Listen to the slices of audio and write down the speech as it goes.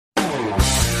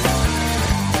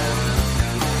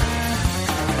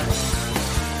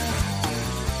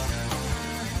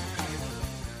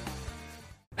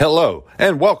Hello,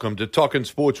 and welcome to Talking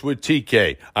Sports with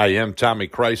TK. I am Tommy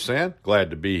Chrysan.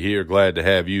 Glad to be here. Glad to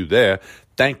have you there.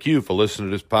 Thank you for listening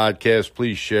to this podcast.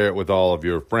 Please share it with all of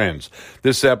your friends.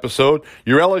 This episode,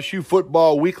 your LSU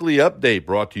Football Weekly Update,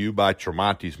 brought to you by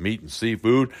Tremonti's Meat and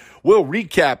Seafood. We'll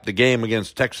recap the game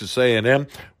against Texas A&M.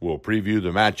 We'll preview the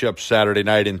matchup Saturday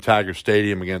night in Tiger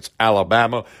Stadium against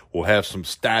Alabama. We'll have some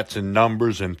stats and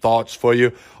numbers and thoughts for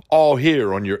you, all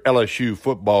here on your LSU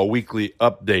Football Weekly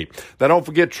Update. Now, don't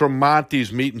forget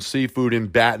Tremonti's Meat and Seafood in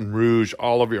Baton Rouge,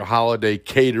 all of your holiday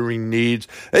catering needs.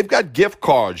 They've got gift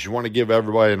cards. You want to give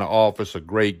everybody in the office a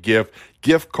great gift.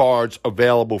 Gift cards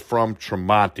available from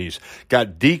Tremonti's.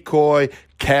 Got Decoy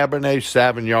Cabernet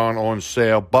Sauvignon on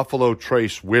sale, Buffalo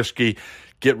Trace whiskey.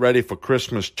 Get ready for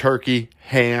Christmas turkey,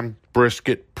 ham,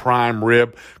 brisket, prime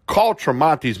rib. Call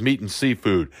Tremonti's Meat and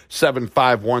Seafood,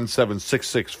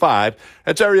 751-7665.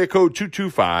 That's area code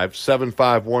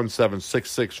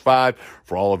 225-751-7665.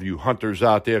 For all of you hunters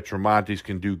out there, Tremonti's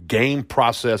can do game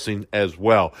processing as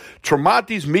well.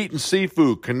 Tremonti's Meat and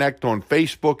Seafood. Connect on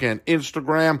Facebook and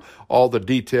Instagram. All the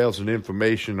details and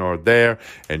information are there.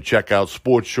 And check out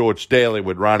Sports Shorts Daily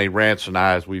with Ronnie Rance and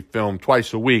I as we film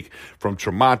twice a week from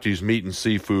Tremonti's Meat and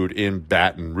Seafood in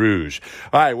Baton Rouge.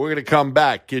 All right, we're going to come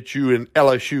back, get you an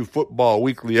LSU Football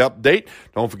Weekly Update.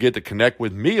 Don't forget to connect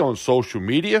with me on social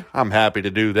media. I'm happy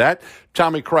to do that.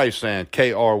 Tommy Chrysan,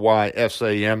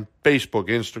 K-R-Y-S-A-N, Facebook,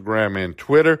 Instagram, and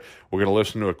Twitter. We're going to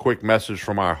listen to a quick message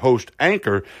from our host,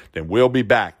 Anchor. Then we'll be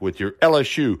back with your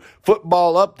LSU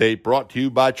Football Update brought to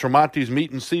you by Tremonti's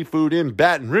Meat and Seafood in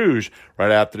Baton Rouge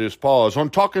right after this pause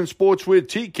on Talking Sports with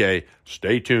TK.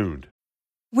 Stay tuned.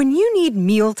 When you need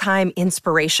mealtime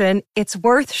inspiration, it's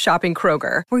worth shopping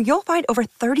Kroger, where you'll find over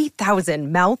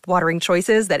 30,000 mouth-watering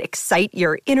choices that excite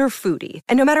your inner foodie.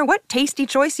 And no matter what tasty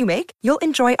choice you make, you'll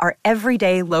enjoy our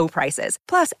everyday low prices,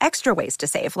 plus extra ways to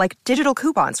save, like digital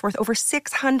coupons worth over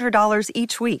 $600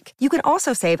 each week. You can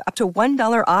also save up to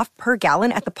 $1 off per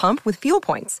gallon at the pump with fuel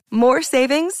points. More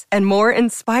savings and more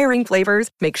inspiring flavors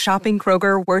make shopping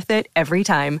Kroger worth it every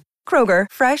time. Kroger,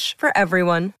 fresh for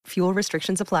everyone. Fuel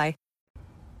restrictions apply.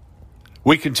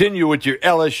 We continue with your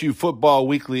LSU Football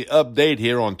Weekly Update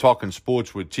here on Talking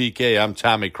Sports with TK. I'm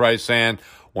Tommy Chrysan.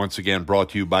 Once again, brought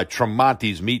to you by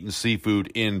Tremonti's Meat and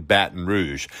Seafood in Baton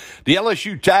Rouge. The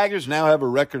LSU Tigers now have a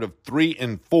record of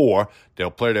 3-4. They'll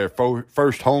play their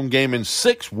first home game in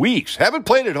 6 weeks. Haven't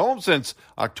played at home since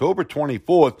October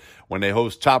 24th when they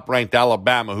host top-ranked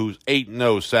Alabama, who's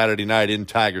 8-0 Saturday night in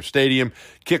Tiger Stadium.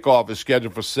 Kickoff is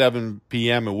scheduled for 7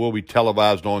 p.m. and will be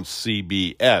televised on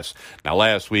CBS. Now,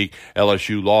 last week,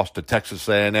 LSU lost to Texas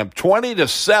A&M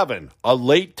 20-7, a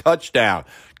late touchdown.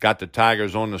 Got the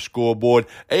Tigers on the scoreboard.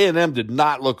 A&M did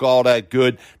not look all that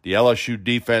good. The LSU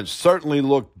defense certainly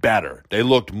looked better. They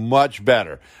looked much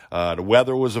better. The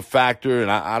weather was a factor, and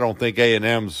I don't think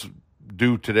A&M's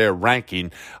due to their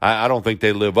ranking. I don't think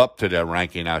they live up to their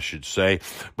ranking, I should say.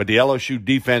 But the LSU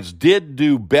defense did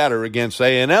do better against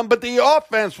A&M, but the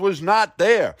offense was not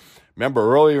there.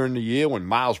 Remember earlier in the year when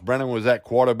Miles Brennan was at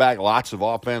quarterback, lots of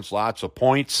offense, lots of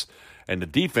points, and the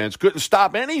defense couldn't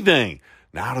stop anything.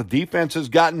 Now the defense has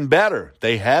gotten better.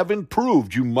 They have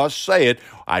improved. You must say it.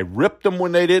 I ripped them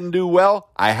when they didn't do well.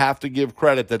 I have to give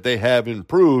credit that they have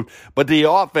improved. But the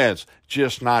offense,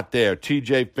 just not there.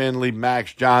 TJ Finley,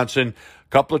 Max Johnson, a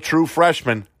couple of true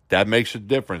freshmen. That makes a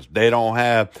difference. They don't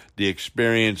have the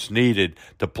experience needed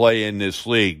to play in this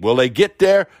league. Will they get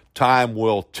there? Time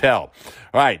will tell.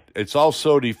 All right, it's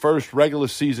also the first regular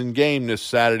season game this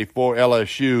Saturday for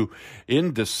LSU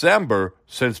in December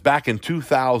since back in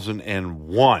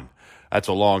 2001. That's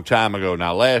a long time ago.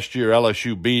 Now, last year,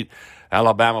 LSU beat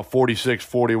Alabama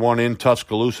 46-41 in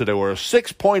Tuscaloosa. They were a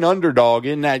 6-point underdog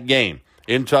in that game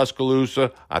in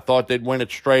Tuscaloosa. I thought they'd win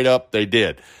it straight up. They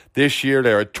did. This year,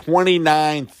 they're a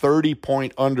 29,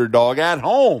 30-point underdog at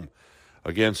home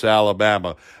against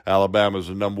Alabama. Alabama's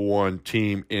the number one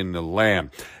team in the land.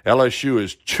 LSU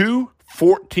is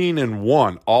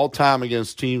 2-14-1 all-time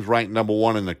against teams ranked number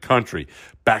one in the country.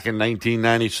 Back in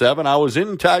 1997, I was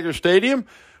in Tiger Stadium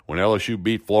when LSU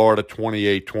beat Florida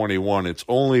 28-21. Its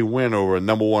only win over a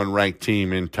number one ranked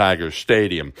team in Tiger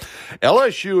Stadium.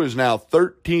 LSU is now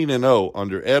 13-0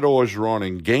 under Ed Orgeron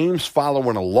in games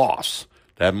following a loss.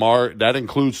 That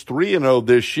includes 3-0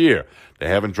 this year. They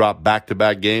haven't dropped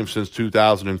back-to-back games since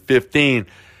 2015.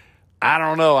 I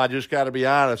don't know. I just got to be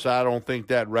honest. I don't think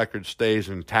that record stays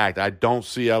intact. I don't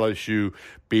see LSU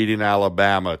beating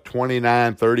Alabama.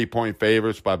 29, 30-point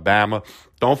favorites by Bama.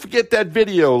 Don't forget that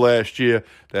video last year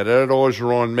that Ed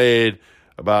Orgeron made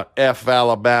about F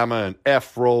Alabama and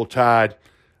F Roll Tide.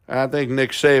 I think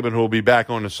Nick Saban, who will be back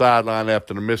on the sideline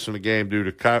after the missing the game due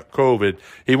to COVID,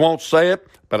 he won't say it,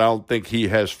 but I don't think he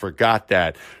has forgot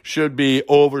that. Should be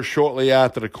over shortly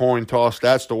after the coin toss.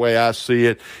 That's the way I see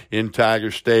it in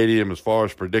Tiger Stadium. As far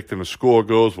as predicting the score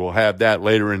goes, we'll have that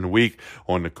later in the week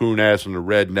on the Coon Ass and the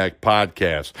Redneck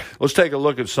podcast. Let's take a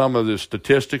look at some of the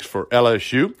statistics for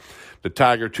LSU. The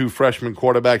Tiger two freshman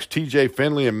quarterbacks TJ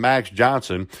Finley and Max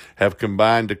Johnson have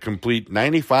combined to complete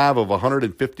 95 of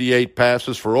 158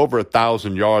 passes for over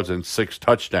 1,000 yards and 6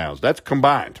 touchdowns. That's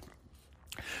combined.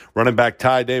 Running back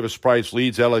Ty Davis-Price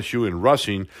leads LSU in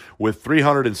rushing with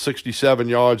 367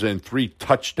 yards and 3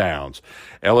 touchdowns.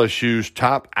 LSU's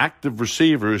top active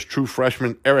receiver is true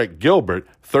freshman Eric Gilbert,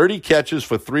 30 catches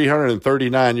for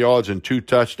 339 yards and 2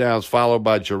 touchdowns, followed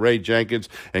by Jaray Jenkins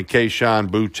and Kayshon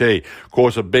Boutte. Of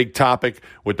course, a big topic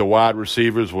with the wide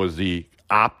receivers was the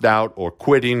opt-out or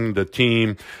quitting the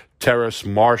team. Terrace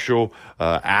Marshall,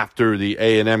 after the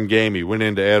A&M game, he went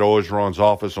into Ed Orgeron's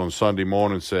office on Sunday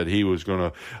morning and said he was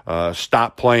going to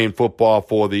stop playing football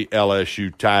for the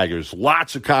LSU Tigers.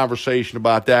 Lots of conversation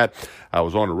about that. I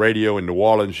was on the radio in New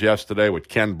Orleans yesterday with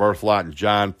Ken Berthelot and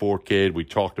John Fourcade. We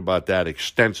talked about that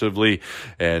extensively.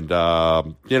 And,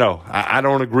 I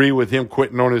don't agree with him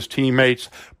quitting on his teammates,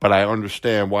 but I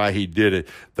understand why he did it,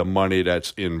 the money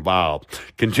that's involved.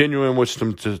 Continuing with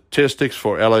some statistics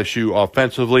for LSU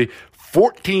offensively,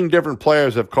 14 different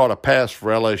players have caught a pass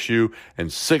for LSU,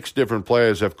 and 6 different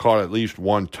players have caught at least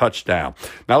 1 touchdown.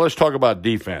 Now let's talk about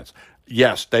defense.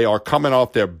 Yes, they are coming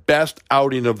off their best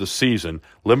outing of the season,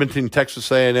 limiting Texas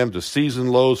A&M to season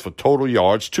lows for total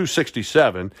yards,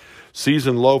 267,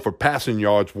 season low for passing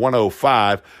yards,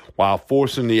 105, while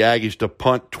forcing the Aggies to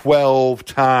punt 12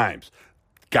 times.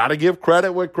 Got to give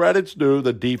credit where credit's due.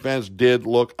 The defense did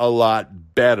look a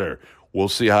lot better. We'll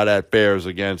see how that fares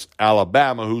against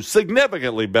Alabama, who's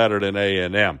significantly better than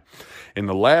A&M. In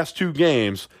the last 2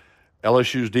 games,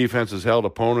 LSU's defense has held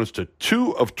opponents to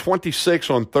 2 of 26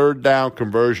 on third down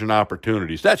conversion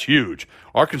opportunities. That's huge.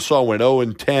 Arkansas went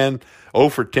 0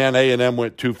 for 10. A&M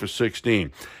went 2 for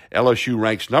 16. LSU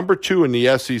ranks number 2 in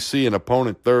the SEC in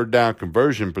opponent third down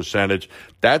conversion percentage.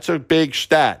 That's a big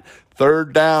stat.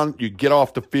 Third down, you get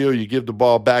off the field, you give the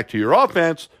ball back to your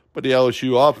offense, but the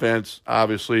LSU offense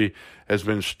obviously has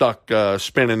been stuck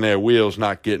spinning their wheels,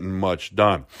 not getting much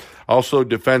done. Also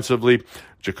defensively,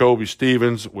 Jacoby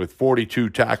Stevens with 42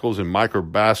 tackles and Micah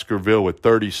Baskerville with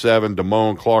 37,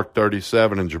 Damone Clark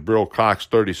 37, and Jabril Cox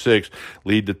 36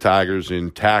 lead the Tigers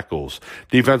in tackles.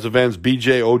 Defensive ends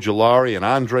B.J. Ojulari and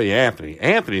Andre Anthony.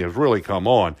 Anthony has really come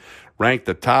on, ranked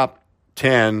the top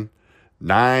 10,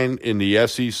 9 in the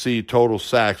SEC total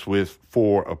sacks with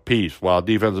 4 apiece, while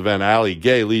defensive end Ali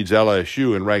Gay leads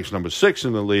LSU and ranks number 6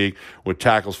 in the league with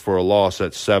tackles for a loss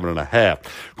at 7.5.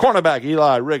 Cornerback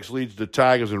Eli Ricks leads the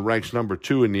Tigers and ranks number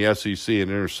 2 in the SEC in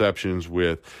interceptions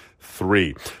with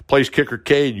 3. Place kicker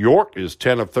Cade York is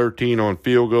 10 of 13 on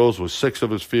field goals, with 6 of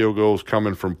his field goals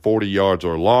coming from 40 yards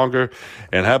or longer.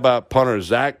 And how about punter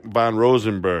Zach Von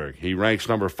Rosenberg? He ranks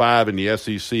number 5 in the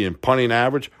SEC in punting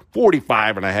average,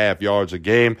 45.5 yards a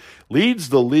game, leads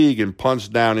the league in punts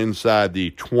down inside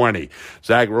the 20.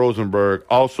 Von Rosenberg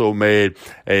made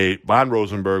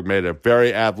a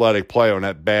very athletic play on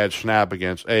that bad snap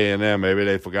against A&M. Maybe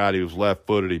they forgot he was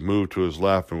left-footed. He moved to his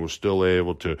left and was still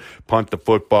able to punt the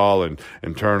football and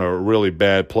turn a really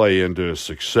bad play into a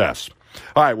success.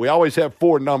 All right, we always have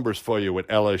 4 numbers for you with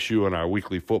LSU in our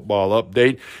weekly football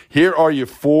update. Here are your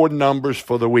 4 numbers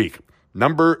for the week.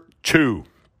 Number 2.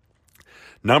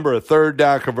 Number of third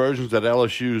down conversions that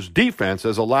LSU's defense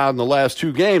has allowed in the last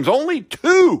 2 games. Only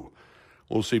 2.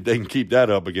 We'll see if they can keep that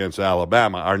up against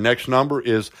Alabama. Our next number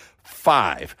is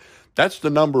 5. That's the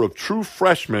number of true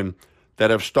freshmen that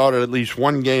have started at least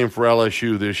 1 game for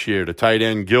LSU this year. The tight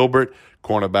end Gilbert,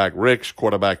 cornerback Ricks,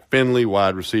 quarterback Finley,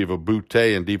 wide receiver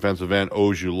Boutte, and defensive end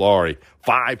Ojulari.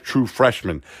 5 true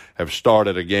freshmen have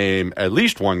started at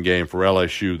least 1 game for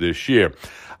LSU this year.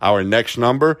 Our next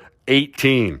number,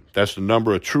 18. That's the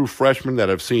number of true freshmen that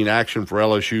have seen action for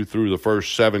LSU through the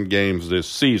first 7 games this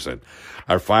season.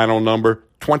 Our final number,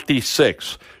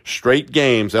 26. Straight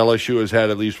games, LSU has had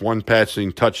at least 1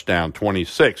 passing touchdown,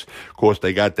 26. Of course,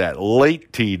 they got that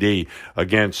late TD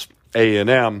against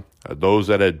A&M. Those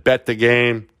that had bet the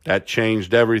game That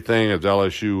changed everything as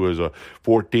LSU was a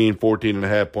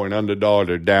 14.5 point underdog.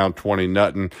 They're down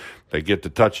 20-0. They get the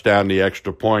touchdown, the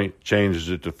extra point, changes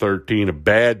it to 13. A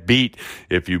bad beat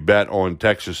if you bet on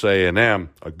Texas A&M.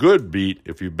 A good beat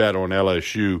if you bet on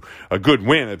LSU. A good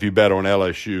win if you bet on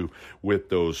LSU with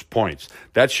those points.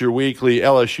 That's your weekly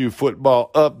LSU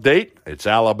football update. It's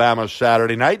Alabama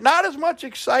Saturday night. Not as much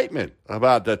excitement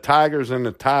about the Tigers and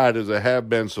the Tide as there have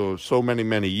been so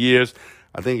many years.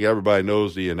 I think everybody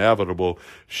knows the inevitable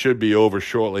should be over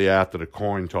shortly after the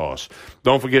coin toss.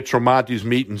 Don't forget Tremonti's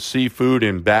Meat and Seafood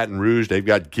in Baton Rouge. They've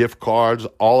got gift cards,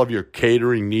 all of your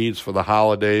catering needs for the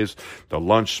holidays, the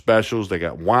lunch specials. They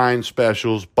got wine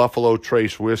specials, Buffalo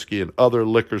Trace whiskey, and other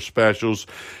liquor specials.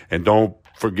 And don't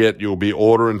forget, you'll be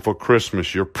ordering for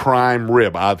Christmas your prime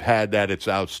rib. I've had that. It's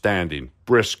outstanding.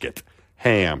 Brisket,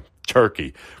 ham,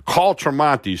 turkey. Call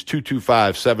Tremonti's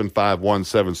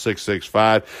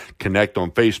 225-751-7665. Connect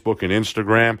on Facebook and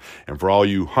Instagram. And for all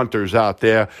you hunters out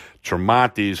there,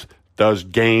 Tremonti's does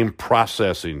game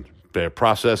processing. They're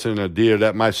processing a deer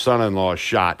that my son-in-law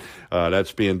shot.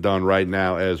 That's being done right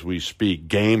now as we speak.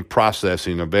 Game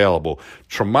processing available.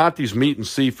 Tremonti's Meat and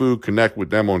Seafood. Connect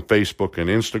with them on Facebook and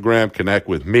Instagram. Connect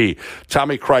with me,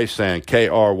 Tommy Krysan,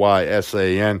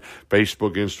 Krysan,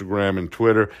 Facebook, Instagram, and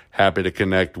Twitter. Happy to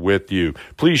connect with you.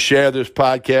 Please share this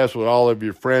podcast with all of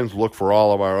your friends. Look for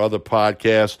all of our other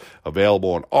podcasts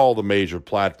available on all the major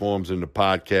platforms in the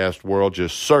podcast world.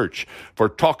 Just search for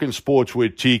Talking Sports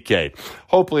with TK.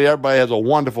 Hopefully everybody has a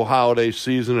wonderful holiday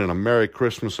season and a Merry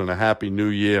Christmas and a Happy New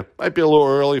Year. Might be a little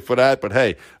early for that, but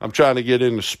hey, I'm trying to get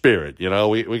in the spirit. You know,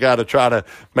 we got to try to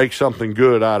make something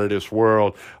good out of this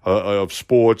world of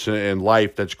sports and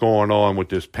life that's going on with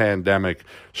this pandemic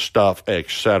stuff,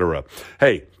 etc.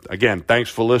 Hey, again, thanks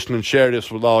for listening. Share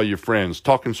this with all your friends.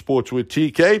 Talking Sports with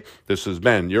TK. This has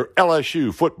been your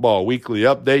LSU Football Weekly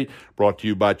Update, brought to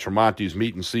you by Tremonti's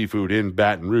Meat and Seafood in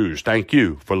Baton Rouge. Thank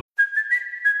you for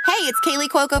Hey, it's Kaylee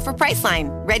Cuoco for Priceline.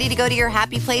 Ready to go to your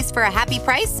happy place for a happy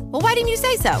price? Well, why didn't you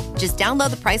say so? Just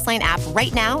download the Priceline app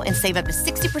right now and save up to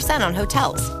 60% on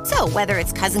hotels. So whether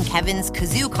it's Cousin Kevin's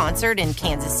Kazoo Concert in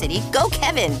Kansas City, go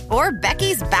Kevin, or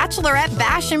Becky's Bachelorette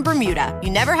Bash in Bermuda,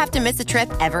 you never have to miss a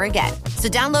trip ever again. So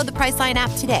download the Priceline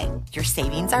app today. Your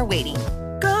savings are waiting.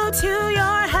 Go to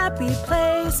your happy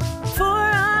place for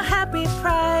a happy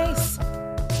price.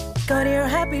 Go to your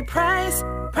happy price,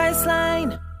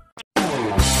 Priceline.